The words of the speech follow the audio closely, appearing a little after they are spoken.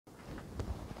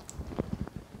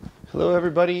Hello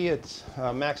everybody, it's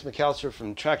Max McAllister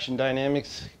from Traxxion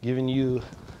Dynamics, going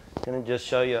to just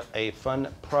show you a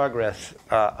fun progress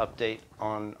update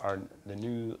on the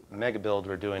new mega build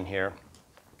we're doing here.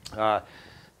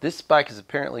 This bike is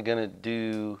apparently going to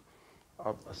do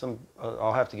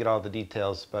I'll have to get all the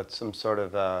details, but some sort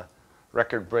of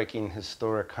record-breaking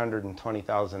historic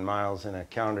 120,000 miles in a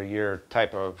calendar year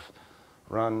type of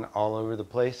run all over the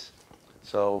place.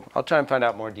 So I'll try and find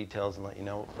out more details and let you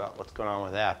know about what's going on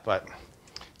with that. But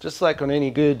just like on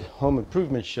any good home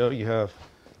improvement show, you have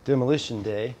demolition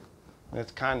day.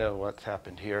 That's kind of what's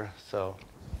happened here. So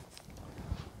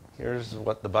here's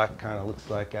what the bike kind of looks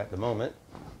like at the moment.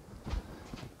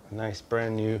 A nice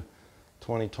brand new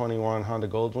 2021 Honda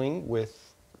Goldwing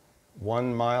with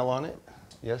 1 mile on it.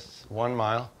 Yes, 1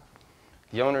 mile.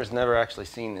 The owner's never actually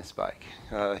seen this bike.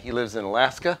 He lives in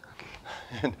Alaska.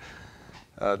 And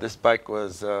this bike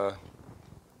was,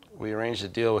 we arranged a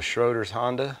deal with Schroeder's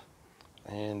Honda,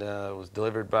 and it was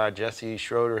delivered by Jesse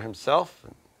Schroeder himself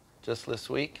just this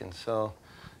week. And so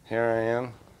here I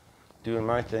am doing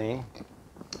my thing.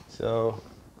 So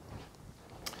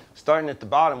starting at the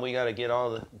bottom, we got to get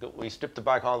we stripped the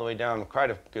bike all the way down quite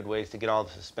a good ways to get all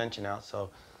the suspension out. So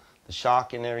the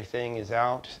shock and everything is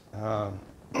out.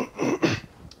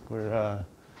 We got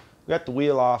the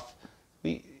wheel off.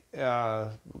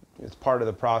 It's part of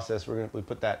the process. We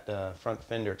put that front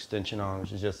fender extension on,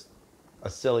 which is just a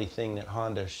silly thing that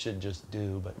Honda should just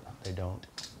do, but they don't.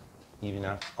 Even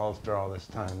after all this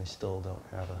time, they still don't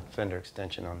have a fender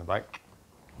extension on the bike.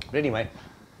 But anyway,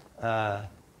 and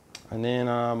then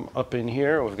up in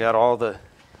here, we've got all the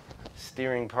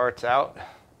steering parts out.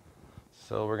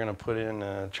 So we're going to put in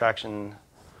a Traxxion,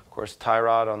 of course, tie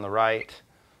rod on the right.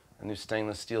 A new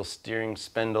stainless steel steering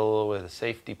spindle with a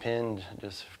safety pin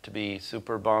just to be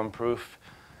super bomb proof,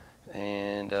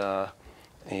 and the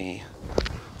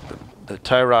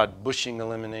tie rod bushing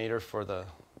eliminator for the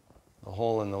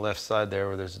hole in the left side there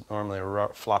where there's normally a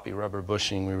floppy rubber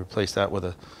bushing. We replaced that with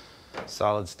a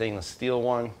solid stainless steel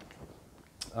one.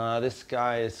 This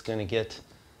guy is going to get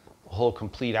a whole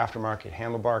complete aftermarket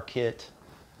handlebar kit.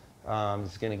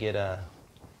 He's going to get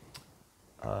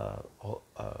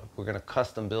we're going to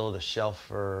custom build a shelf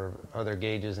for other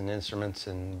gauges and instruments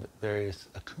and various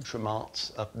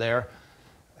accoutrements up there.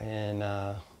 And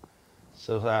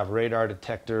so we'll have radar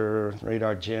detector,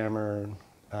 radar jammer,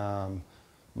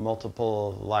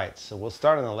 multiple lights. So we'll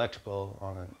start on electrical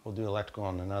we'll do electrical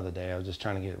on another day. I was just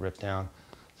trying to get it ripped down.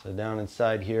 So down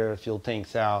inside here, fuel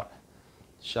tank's out,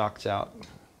 shock's out.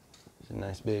 There's a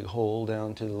nice big hole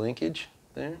down to the linkage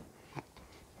there.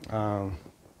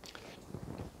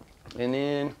 And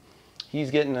then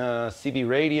he's getting a CB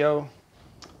radio.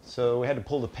 So we had to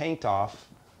pull the paint off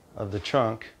of the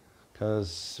trunk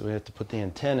because we had to put the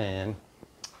antenna in.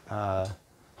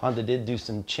 Honda did do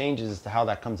some changes as to how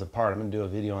that comes apart. I'm going to do a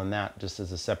video on that just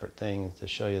as a separate thing to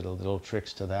show you the little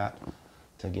tricks to that,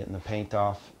 to getting the paint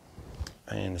off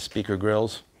and the speaker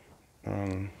grills.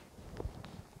 Here's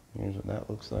what that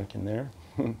looks like in there.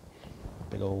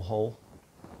 Big old hole.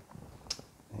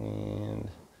 And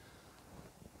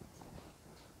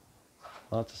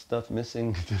lots of stuff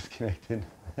missing, disconnected.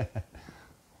 It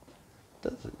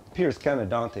appears kind of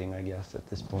daunting, I guess, at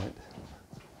this point.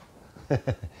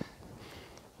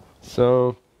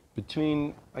 So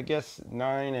between, I guess,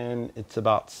 9 and it's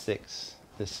about 6.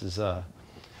 This is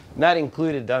that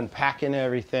included unpacking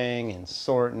everything and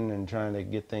sorting and trying to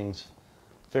get things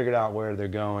figured out where they're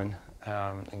going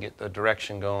and get the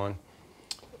direction going.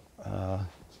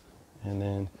 And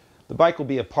then the bike will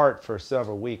be apart for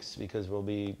several weeks because we'll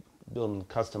be building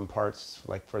custom parts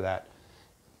like for that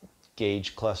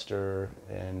gauge cluster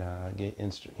and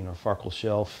Farkle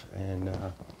shelf, and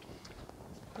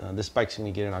this bike's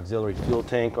going to get an auxiliary fuel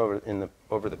tank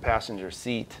over the passenger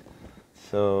seat.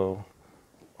 So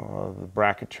the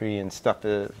bracketry and stuff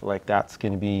like that's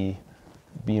going to be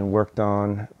being worked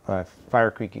on.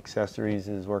 Fire Creek Accessories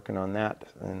is working on that,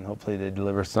 and hopefully they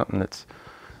deliver something that's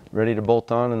ready to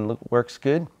bolt on and works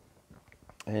good.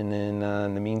 And then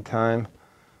in the meantime,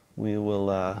 we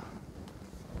will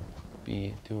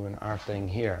be doing our thing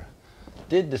here.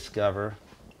 Did discover,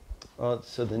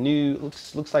 so the new,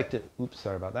 looks like the, oops,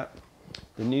 sorry about that.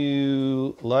 The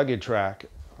new luggage rack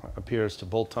appears to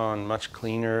bolt on much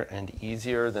cleaner and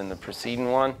easier than the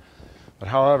preceding one. But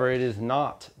however, it is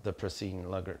not the preceding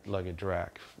luggage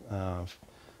rack.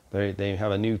 They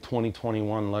have a new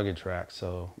 2021 luggage rack,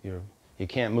 so you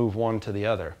can't move one to the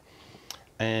other.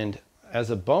 And as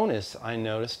a bonus, I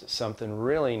noticed something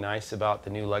really nice about the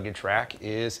new luggage rack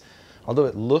is, although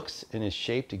it looks and is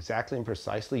shaped exactly and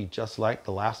precisely just like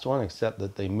the last one, except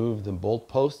that they moved the bolt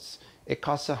posts, it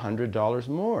costs $100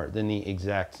 more than the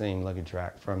exact same luggage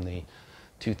rack from the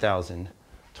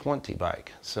 2020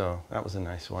 bike. So that was a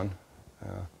nice one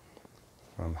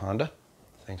from Honda.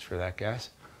 Thanks for that, guys.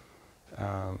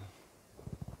 Well,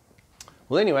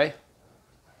 anyway,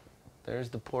 there's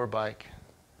the poor bike.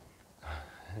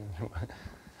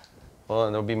 Well,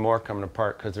 and there'll be more coming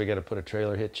apart because we got to put a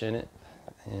trailer hitch in it,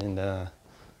 and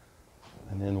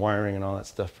then wiring and all that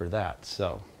stuff for that.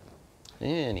 So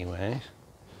anyway,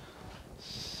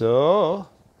 so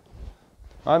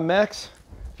I'm Max.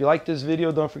 If you like this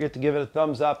video, don't forget to give it a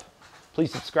thumbs up.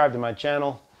 Please subscribe to my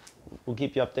channel. We'll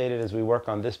keep you updated as we work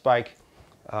on this bike,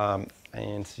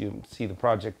 and so you see the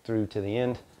project through to the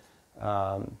end.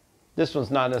 This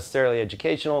one's not necessarily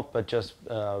educational, but just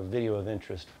a video of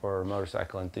interest for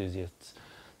motorcycle enthusiasts.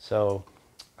 So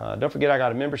don't forget, I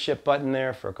got a membership button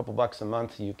there. For a couple bucks a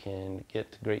month, you can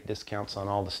get great discounts on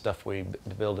all the stuff we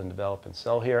build and develop and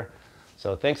sell here.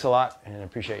 So thanks a lot, and I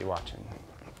appreciate you watching.